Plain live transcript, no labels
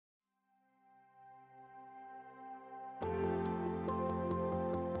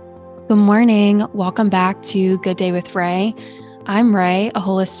Good morning. Welcome back to Good Day with Ray. I'm Ray, a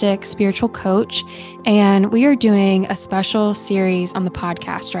holistic spiritual coach, and we are doing a special series on the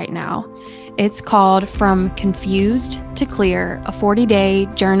podcast right now. It's called From Confused to Clear, a 40-day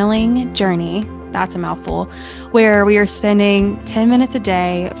journaling journey. That's a mouthful, where we are spending 10 minutes a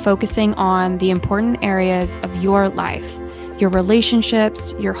day focusing on the important areas of your life, your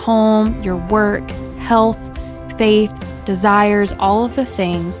relationships, your home, your work, health, faith, desires, all of the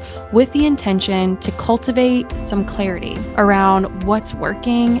things, with the intention to cultivate some clarity around what's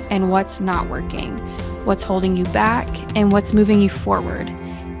working and what's not working, what's holding you back and what's moving you forward.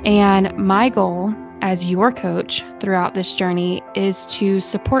 And my goal as your coach throughout this journey is to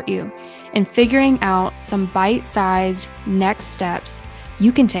support you in figuring out some bite-sized next steps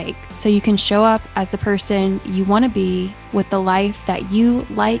you can take so you can show up as the person you want to be with the life that you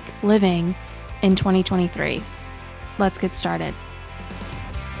like living in 2023. Let's get started.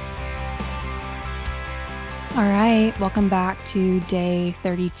 All right, welcome back to day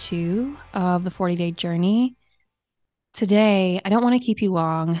 32 of the 40-day journey. Today, I don't want to keep you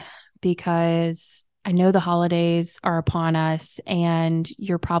long because I know the holidays are upon us and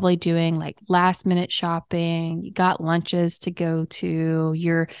you're probably doing like last minute shopping. You got lunches to go to.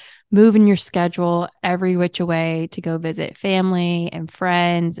 You're moving your schedule every which way to go visit family and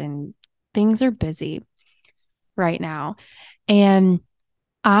friends, and things are busy right now. And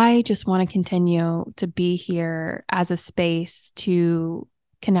I just want to continue to be here as a space to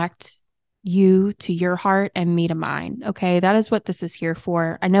connect you to your heart and me to mine. Okay. That is what this is here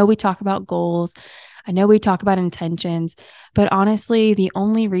for. I know we talk about goals. I know we talk about intentions, but honestly, the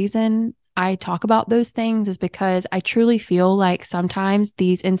only reason I talk about those things is because I truly feel like sometimes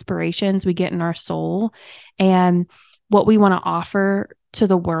these inspirations we get in our soul and what we want to offer to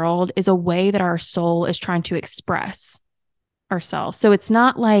the world is a way that our soul is trying to express ourselves. So it's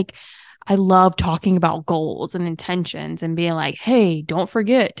not like I love talking about goals and intentions and being like, hey, don't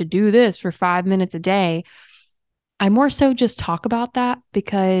forget to do this for 5 minutes a day. I more so just talk about that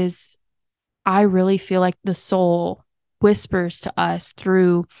because I really feel like the soul whispers to us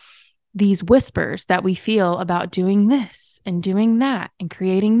through these whispers that we feel about doing this and doing that and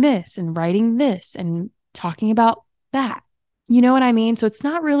creating this and writing this and talking about that. You know what I mean? So it's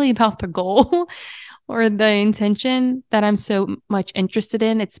not really about the goal or the intention that I'm so much interested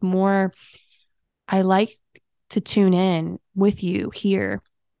in. It's more, I like to tune in with you here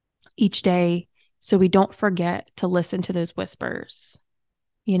each day so we don't forget to listen to those whispers,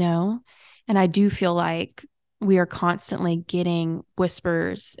 you know? And I do feel like we are constantly getting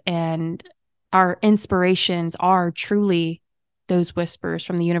whispers, and our inspirations are truly those whispers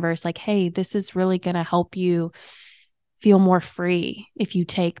from the universe. Like, hey, this is really going to help you feel more free if you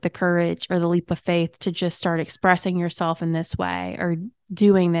take the courage or the leap of faith to just start expressing yourself in this way or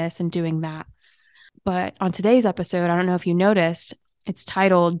doing this and doing that. But on today's episode, I don't know if you noticed, it's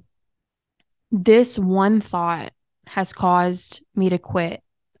titled, This One Thought Has Caused Me to Quit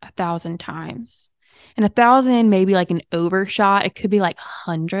 1,000 Times. And 1,000 may be like an overshot. It could be like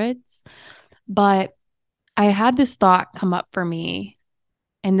hundreds. But I had this thought come up for me.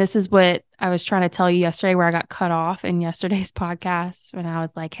 And this is what I was trying to tell you yesterday, where I got cut off in yesterday's podcast when I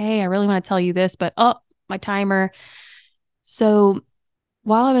was like, hey, I really want to tell you this, but my timer. So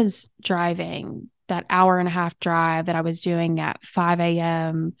while I was driving that hour and a half drive that I was doing at 5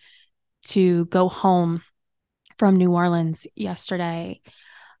 a.m. to go home from New Orleans yesterday,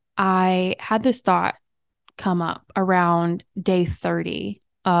 I had this thought come up around day 30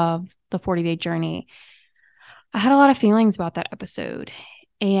 of the 40-day journey. I had a lot of feelings about that episode.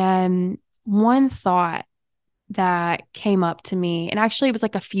 And one thought that came up to me, and actually it was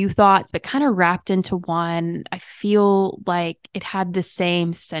like a few thoughts, but kind of wrapped into one. I feel like it had the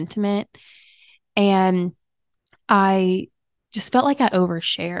same sentiment. And I just felt like I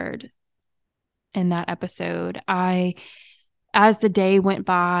overshared in that episode. As the day went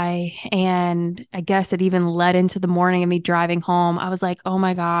by, and I guess it even led into the morning of me driving home, I was like, oh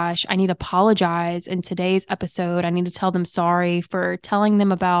my gosh, I need to apologize in today's episode. I need to tell them sorry for telling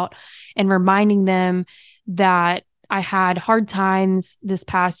them about and reminding them that I had hard times this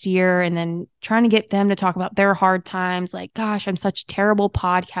past year, and then trying to get them to talk about their hard times. Like, gosh, I'm such a terrible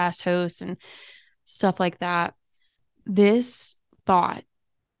podcast host and stuff like that. This thought,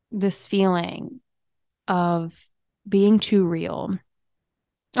 this feeling of being too real,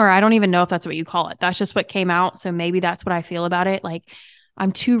 or I don't even know if that's what you call it. That's just what came out. So maybe that's what I feel about it. Like,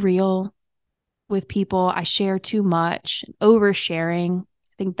 I'm too real with people. I share too much, oversharing.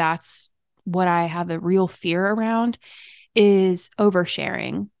 I think that's what I have a real fear around, is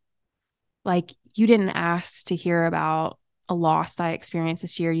oversharing. Like, you didn't ask to hear about a loss that I experienced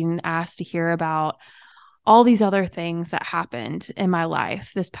this year. You didn't ask to hear about all these other things that happened in my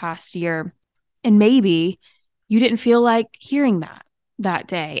life this past year. And maybe you didn't feel like hearing that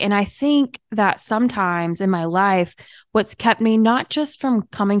day. And I think that sometimes in my life, what's kept me not just from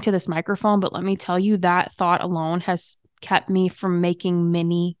coming to this microphone, but let me tell you, that thought alone has kept me from making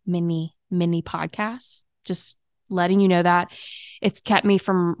many podcasts. Just letting you know that. It's kept me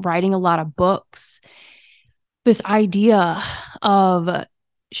from writing a lot of books. This idea of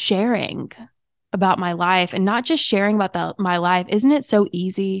sharing about my life, and not just sharing about my life. Isn't it so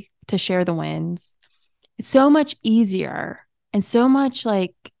easy to share the wins? It's so much easier and so much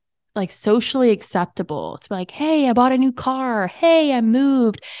like socially acceptable to be like, hey, I bought a new car. Hey, I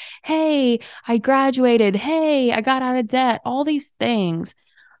moved. Hey, I graduated. Hey, I got out of debt. All these things.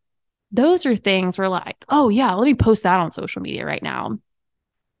 Those are things where like, oh yeah, let me post that on social media right now.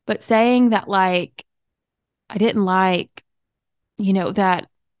 But saying that like, I didn't like, that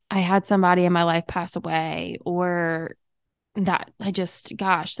I had somebody in my life pass away, or that I just,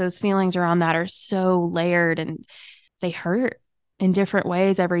 gosh, those feelings around that are so layered and they hurt in different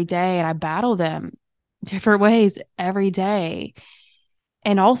ways every day. And I battle them different ways every day.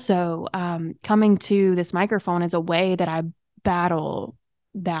 And also coming to this microphone is a way that I battle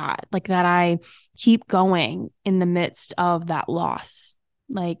that, like that I keep going in the midst of that loss.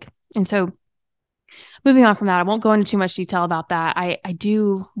 And so moving on from that, I won't go into too much detail about that. I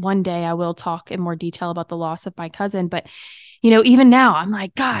do one day, I will talk in more detail about the loss of my cousin, but even now I'm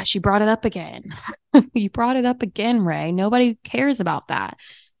like, gosh, you brought it up again. You brought it up again, Ray. Nobody cares about that.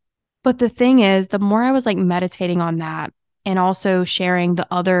 But the thing is, the more I was like meditating on that and also sharing the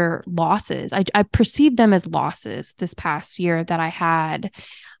other losses, I perceived them as losses this past year that I had.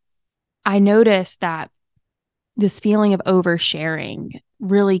 I noticed that this feeling of oversharing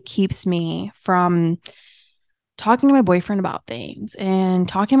really keeps me from talking to my boyfriend about things and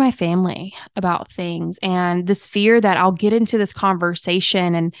talking to my family about things. And this fear that I'll get into this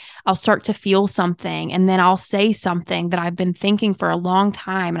conversation and I'll start to feel something, and then I'll say something that I've been thinking for a long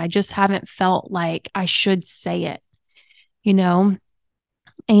time, and I just haven't felt like I should say it,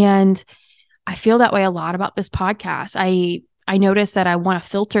 And I feel that way a lot about this podcast. I notice that I want to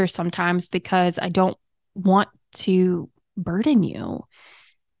filter sometimes because I don't want to burden you.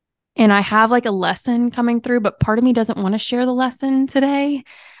 And I have like a lesson coming through, but part of me doesn't want to share the lesson today.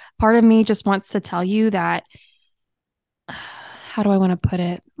 Part of me just wants to tell you that, how do I want to put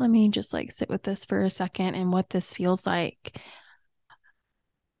it? Let me just like sit with this for a second and what this feels like.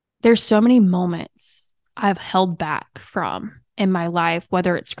 There's so many moments I've held back from in my life,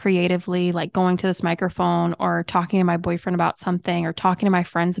 whether it's creatively, like going to this microphone or talking to my boyfriend about something or talking to my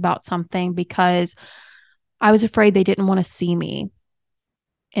friends about something, because I was afraid they didn't want to see me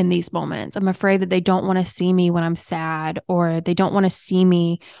in these moments. I'm afraid that they don't want to see me when I'm sad, or they don't want to see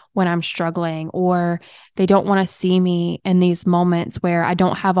me when I'm struggling, or they don't want to see me in these moments where I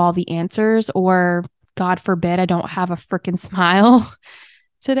don't have all the answers, or God forbid, I don't have a freaking smile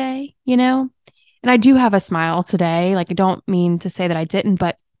today, And I do have a smile today. Like, I don't mean to say that I didn't,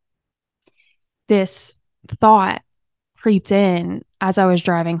 but this thought creeped in as I was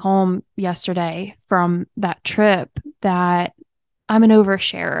driving home yesterday from that trip that I'm an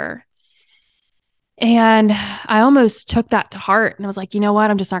oversharer. And I almost took that to heart, and I was like, you know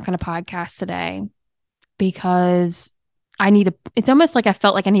what? I'm just not going to podcast today because it's almost like I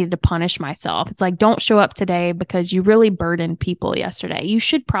felt like I needed to punish myself. It's like, don't show up today because you really burdened people yesterday. You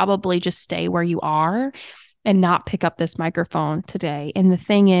should probably just stay where you are and not pick up this microphone today. And the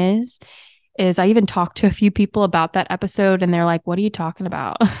thing is I even talked to a few people about that episode, and they're like, what are you talking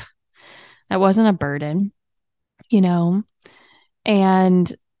about? That wasn't a burden,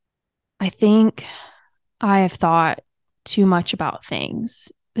 And I think I have thought too much about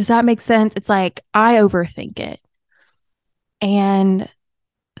things. Does that make sense? It's like I overthink it. And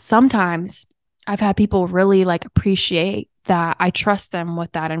sometimes I've had people really like appreciate that I trust them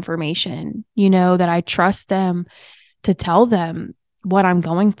with that information, that I trust them to tell them what I'm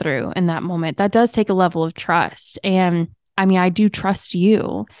going through in that moment. That does take a level of trust. And I mean, I do trust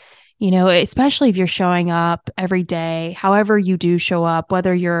you, especially if you're showing up every day, however you do show up,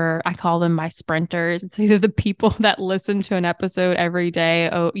 whether I call them my sprinters. It's either the people that listen to an episode every day.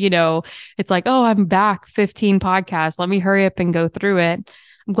 Oh, it's like, oh, I'm back 15 podcasts. Let me hurry up and go through it.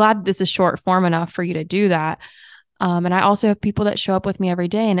 I'm glad this is short form enough for you to do that. And I also have people that show up with me every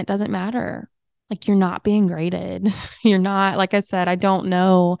day, and it doesn't matter. Like, you're not being graded. You're not, like I said, I don't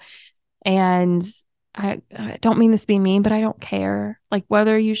know. And I don't mean this being mean, but I don't care. Like,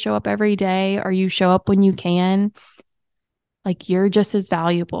 whether you show up every day or you show up when you can, like, you're just as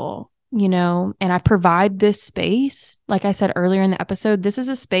valuable and I provide this space. Like I said earlier in the episode, this is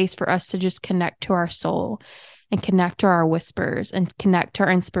a space for us to just connect to our soul and connect to our whispers and connect to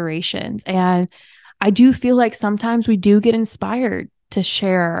our inspirations. And I do feel like sometimes we do get inspired to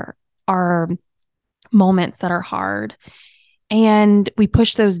share our moments that are hard, and we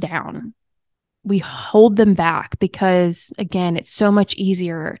push those down. We hold them back because, again, it's so much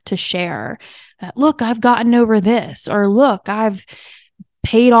easier to share that, look, I've gotten over this, or look, I've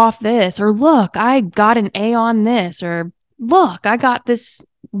paid off this, or look, I got an A on this, or look, I got this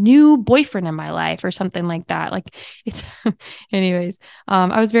new boyfriend in my life, or something like that. Like, it's anyways.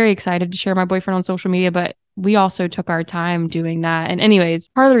 I was very excited to share my boyfriend on social media, but we also took our time doing that. And anyways,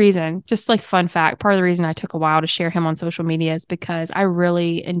 part of the reason, just like fun fact, part of the reason I took a while to share him on social media is because I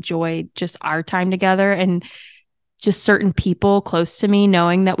really enjoyed just our time together, and just certain people close to me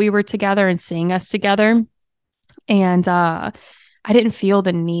knowing that we were together and seeing us together. And I didn't feel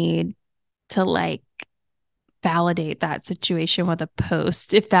the need to like validate that situation with a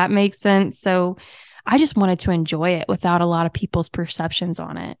post, if that makes sense. So I just wanted to enjoy it without a lot of people's perceptions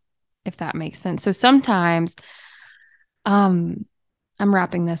on it, if that makes sense. So sometimes, I'm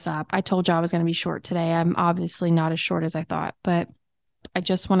wrapping this up. I told you I was going to be short today. I'm obviously not as short as I thought, but I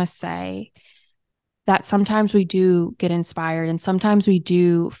just want to say that sometimes we do get inspired, and sometimes we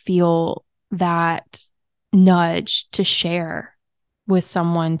do feel that nudge to share with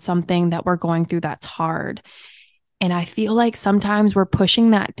someone something that we're going through that's hard. And I feel like sometimes we're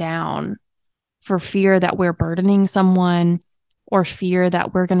pushing that down for fear that we're burdening someone, or fear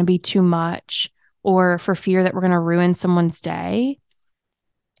that we're going to be too much, or for fear that we're going to ruin someone's day.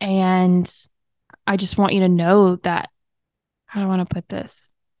 And I just want you to know that, how do I want to put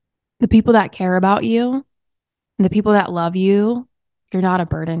this? The people that care about you and the people that love you, you're not a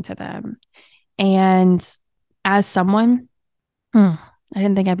burden to them. And as someone, I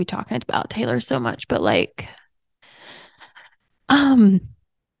didn't think I'd be talking about Taylor so much, but like,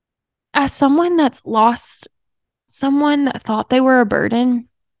 as someone that's lost someone that thought they were a burden,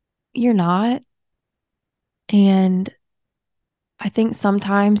 you're not. And I think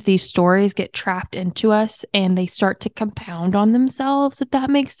sometimes these stories get trapped into us and they start to compound on themselves, if that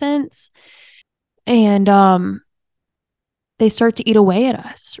makes sense. And they start to eat away at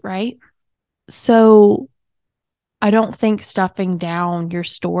us, right? So I don't think stuffing down your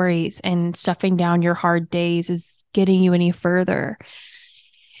stories and stuffing down your hard days is getting you any further.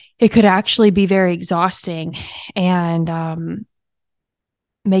 It could actually be very exhausting and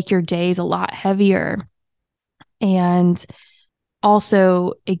make your days a lot heavier. And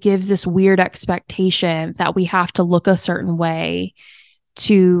also, it gives this weird expectation that we have to look a certain way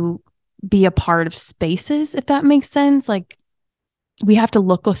to be a part of spaces, if that makes sense. Like, we have to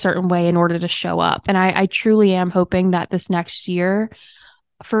look a certain way in order to show up. And I truly am hoping that this next year,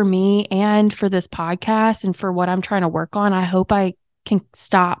 for me and for this podcast and for what I'm trying to work on, I hope I can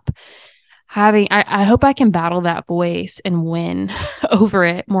stop having, I hope I can battle that voice and win over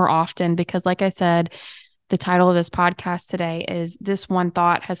it more often. Because like I said, the title of this podcast today is "This One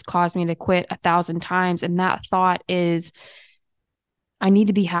Thought Has Caused Me to Quit 1,000 Times." And that thought is, I need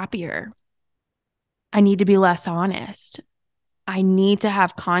to be happier. I need to be less honest. I need to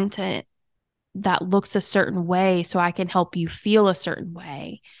have content that looks a certain way so I can help you feel a certain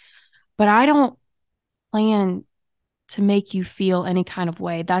way. But I don't plan to make you feel any kind of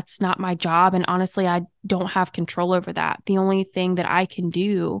way. That's not my job. And honestly, I don't have control over that. The only thing that I can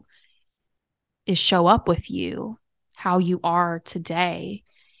do is show up with you how you are today,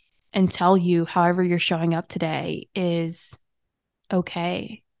 and tell you however you're showing up today is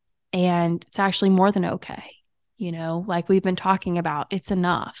okay. And it's actually more than okay. Like we've been talking about, it's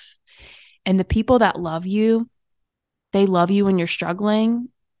enough. And the people that love you, they love you when you're struggling,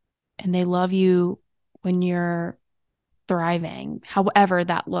 and they love you when you're thriving, however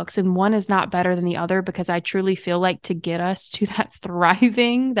that looks. And one is not better than the other, because I truly feel like to get us to that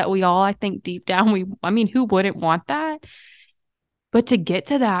thriving that we all, I think deep down, who wouldn't want that? But to get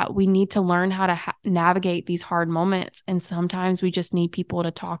to that, we need to learn how to navigate these hard moments. And sometimes we just need people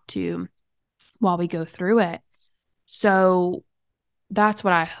to talk to while we go through it. So that's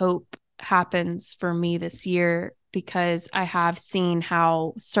what I hope happens for me this year, because I have seen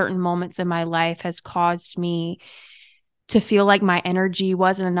how certain moments in my life has caused me to feel like my energy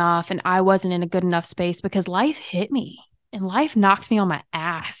wasn't enough and I wasn't in a good enough space, because life hit me and life knocked me on my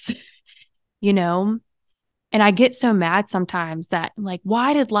ass, you know? And I get so mad sometimes that, like,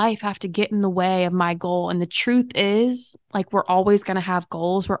 why did life have to get in the way of my goal? And the truth is, like, we're always going to have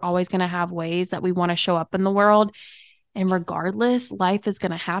goals. We're always going to have ways that we want to show up in the world. And regardless, life is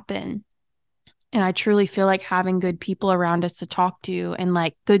going to happen. And I truly feel like having good people around us to talk to and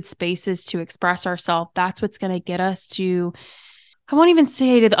like good spaces to express ourselves, that's what's going to get us to, I won't even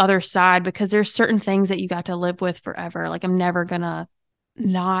say to the other side, because there's certain things that you got to live with forever. Like I'm never going to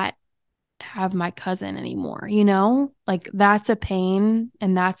not have my cousin anymore, like that's a pain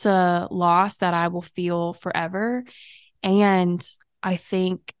and that's a loss that I will feel forever. And I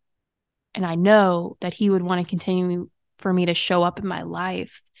think, and I know that he would want to continue for me to show up in my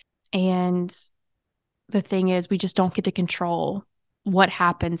life. And the thing is, we just don't get to control what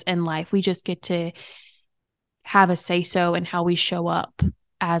happens in life. We just get to have a say so in how we show up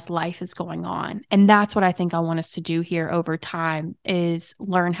as life is going on. And that's what I think I want us to do here over time, is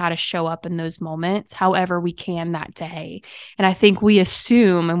learn how to show up in those moments however we can that day. And I think we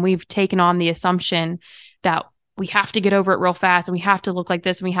assume, and we've taken on the assumption that we have to get over it real fast and we have to look like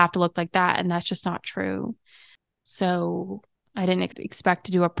this and we have to look like that. And that's just not true. So I didn't expect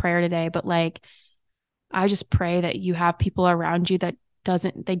to do a prayer today, but like, I just pray that you have people around you that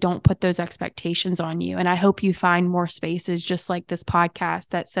they don't put those expectations on you. And I hope you find more spaces just like this podcast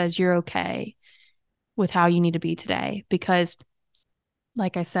that says you're okay with how you need to be today. Because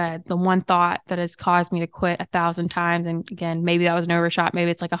like I said, the one thought that has caused me to quit 1,000 times, and again, maybe that was an overshot, maybe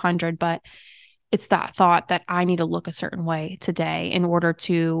it's like 100, but it's that thought that I need to look a certain way today in order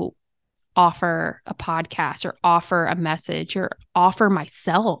to offer a podcast or offer a message or offer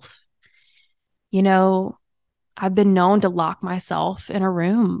myself. I've been known to lock myself in a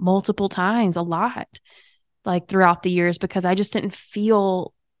room multiple times, a lot, like throughout the years, because I just didn't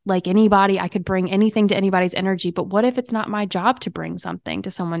feel like I could bring anything to anybody's energy. But what if it's not my job to bring something to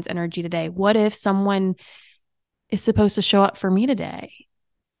someone's energy today? What if someone is supposed to show up for me today?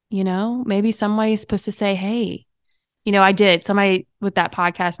 Maybe somebody's supposed to say, hey, I did. Somebody with that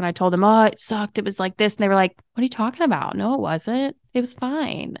podcast, when I told them, oh, it sucked, it was like this. And they were like, what are you talking about? No, it wasn't. It was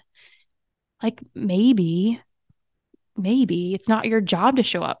fine. Like maybe it's not your job to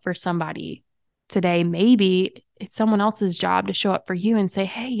show up for somebody today. Maybe it's someone else's job to show up for you and say,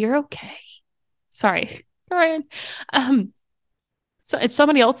 hey, you're okay. Sorry, Ryan. So it's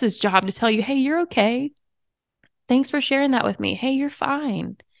somebody else's job to tell you, hey, you're okay. Thanks for sharing that with me. Hey, you're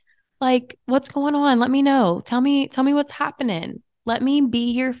fine. Like, what's going on? Let me know. Tell me what's happening. Let me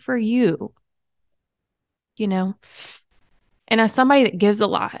be here for you. And as somebody that gives a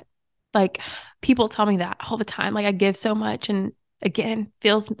lot, like people tell me that all the time, like I give so much, and again,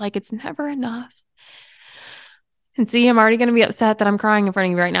 feels like it's never enough. And see, I'm already going to be upset that I'm crying in front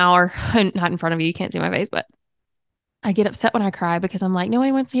of you right now, or not in front of you. You can't see my face, but I get upset when I cry because I'm like,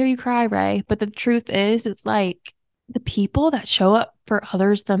 nobody wants to hear you cry, Ray. But the truth is, it's like the people that show up for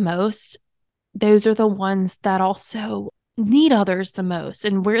others the most, those are the ones that also need others the most.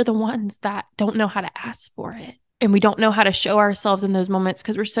 And we're the ones that don't know how to ask for it. And we don't know how to show ourselves in those moments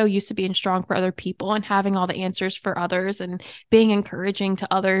because we're so used to being strong for other people and having all the answers for others and being encouraging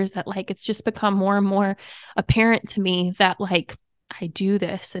to others, that like it's just become more and more apparent to me that like I do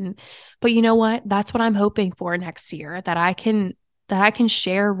this. But you know what? That's what I'm hoping for next year, that I can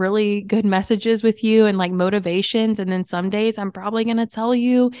share really good messages with you and like motivations. And then some days I'm probably going to tell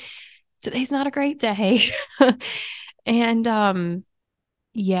you today's not a great day. And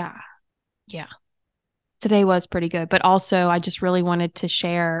yeah. Today was pretty good, but also I just really wanted to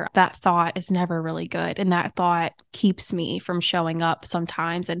share that thought is never really good. And that thought keeps me from showing up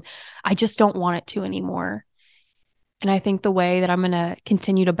sometimes. And I just don't want it to anymore. And I think the way that I'm going to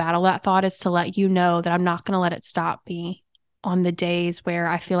continue to battle that thought is to let you know that I'm not going to let it stop me on the days where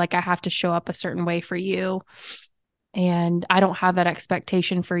I feel like I have to show up a certain way for you. And I don't have that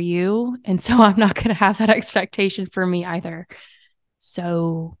expectation for you. And so I'm not going to have that expectation for me either.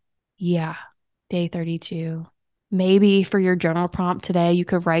 So yeah. Day 32. Maybe for your journal prompt today, you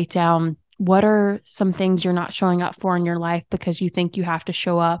could write down, what are some things you're not showing up for in your life because you think you have to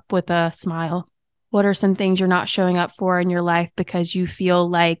show up with a smile? What are some things you're not showing up for in your life because you feel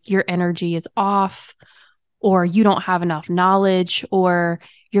like your energy is off, or you don't have enough knowledge, or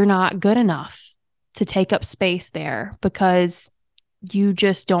you're not good enough to take up space there because you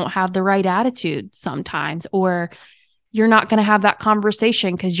just don't have the right attitude sometimes, or you're not going to have that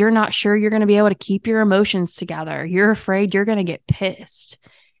conversation because you're not sure you're going to be able to keep your emotions together. You're afraid you're going to get pissed,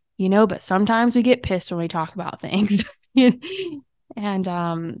 but sometimes we get pissed when we talk about things. And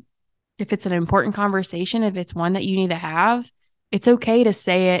if it's an important conversation, if it's one that you need to have, it's okay to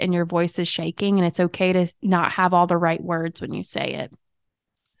say it and your voice is shaking, and it's okay to not have all the right words when you say it.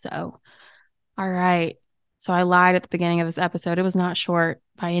 So, all right. So I lied at the beginning of this episode. It was not short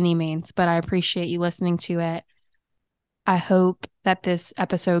by any means, but I appreciate you listening to it. I hope that this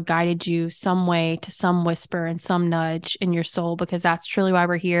episode guided you some way to some whisper and some nudge in your soul, because that's truly why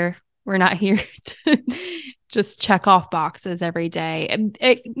we're here. We're not here to just check off boxes every day.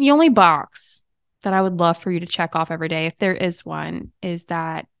 The only box that I would love for you to check off every day, if there is one, is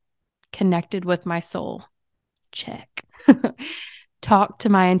that connected with my soul. Check. Talk to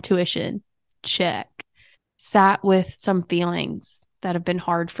my intuition. Check. Sat with some feelings that have been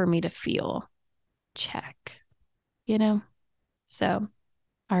hard for me to feel. Check. So,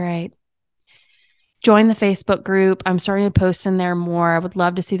 all right. Join the Facebook group. I'm starting to post in there more. I would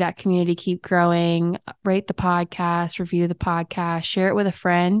love to see that community keep growing. Rate the podcast, review the podcast, share it with a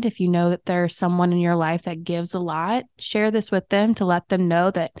friend. If you know that there's someone in your life that gives a lot, share this with them to let them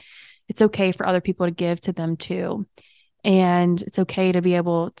know that it's okay for other people to give to them too. And it's okay to be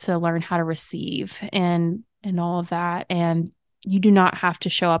able to learn how to receive and all of that. And you do not have to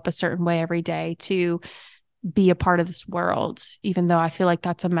show up a certain way every day to be a part of this world, even though I feel like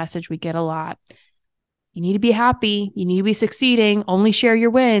that's a message we get a lot. You need to be happy. You need to be succeeding. Only share your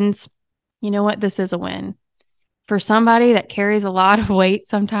wins. You know what? This is a win. For somebody that carries a lot of weight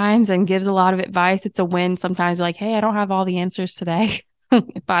sometimes and gives a lot of advice, it's a win. Sometimes you're like, hey, I don't have all the answers today.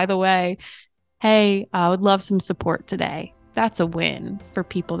 By the way, hey, I would love some support today. That's a win for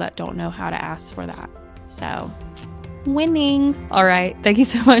people that don't know how to ask for that. So, winning. All right. Thank you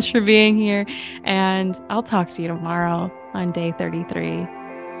so much for being here. And I'll talk to you tomorrow on day 33.